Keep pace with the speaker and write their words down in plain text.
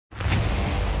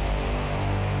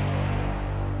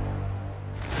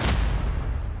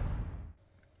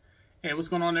Hey, what's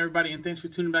going on, everybody, and thanks for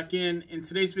tuning back in. In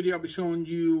today's video, I'll be showing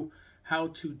you how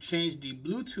to change the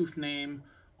Bluetooth name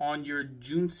on your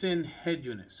Junsun head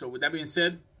unit. So with that being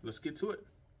said, let's get to it.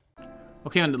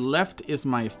 Okay, on the left is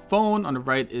my phone, on the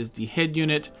right is the head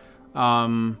unit. As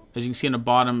you can see on the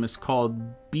bottom, it's called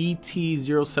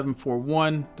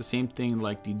BT0741, the same thing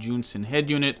like the Junsun head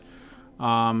unit.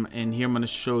 And here I'm going to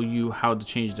show you how to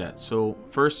change that. So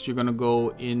first, you're going to go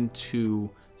into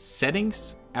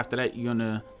settings. After that, you're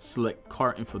gonna select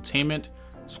car infotainment,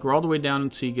 scroll all the way down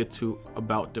until you get to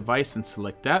about device and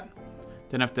select that.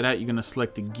 Then after that, you're gonna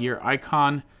select the gear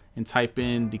icon and type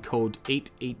in the code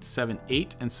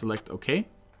 8878 and select OK.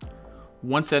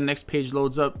 Once that next page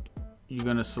loads up, you're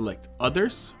gonna select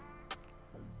others,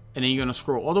 and then you're gonna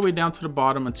scroll all the way down to the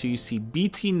bottom until you see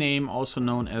BT name, also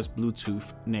known as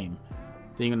Bluetooth name.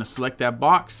 Then you're gonna select that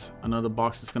box. Another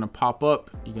box is gonna pop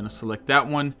up. You're gonna select that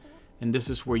one. And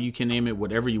this is where you can name it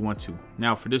whatever you want to.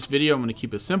 Now for this video, I'm gonna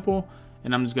keep it simple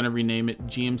and I'm just gonna rename it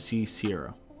GMC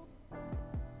Sierra.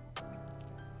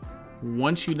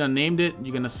 Once you done named it,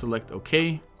 you're gonna select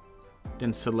OK,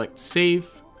 then select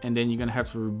save, and then you're gonna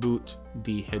have to reboot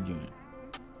the head unit.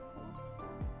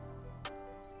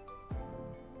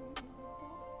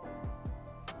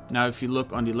 Now if you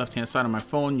look on the left-hand side of my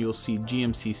phone, you'll see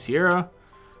GMC Sierra.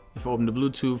 If I open the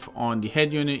Bluetooth on the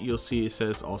head unit, you'll see it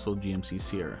says also GMC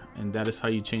Sierra. And that is how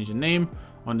you change the name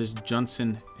on this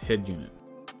Junsun head unit.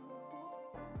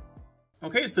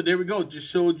 Okay, so there we go. Just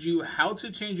showed you how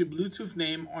to change your Bluetooth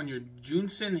name on your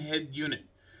Junsun head unit.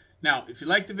 Now, if you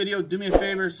liked the video, do me a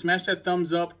favor, smash that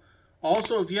thumbs up.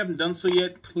 Also, if you haven't done so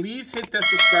yet, please hit that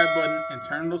subscribe button and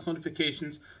turn on those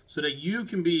notifications so that you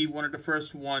can be one of the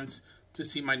first ones to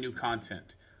see my new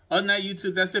content. Other than that,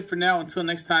 YouTube, that's it for now. Until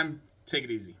next time, take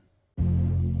it easy.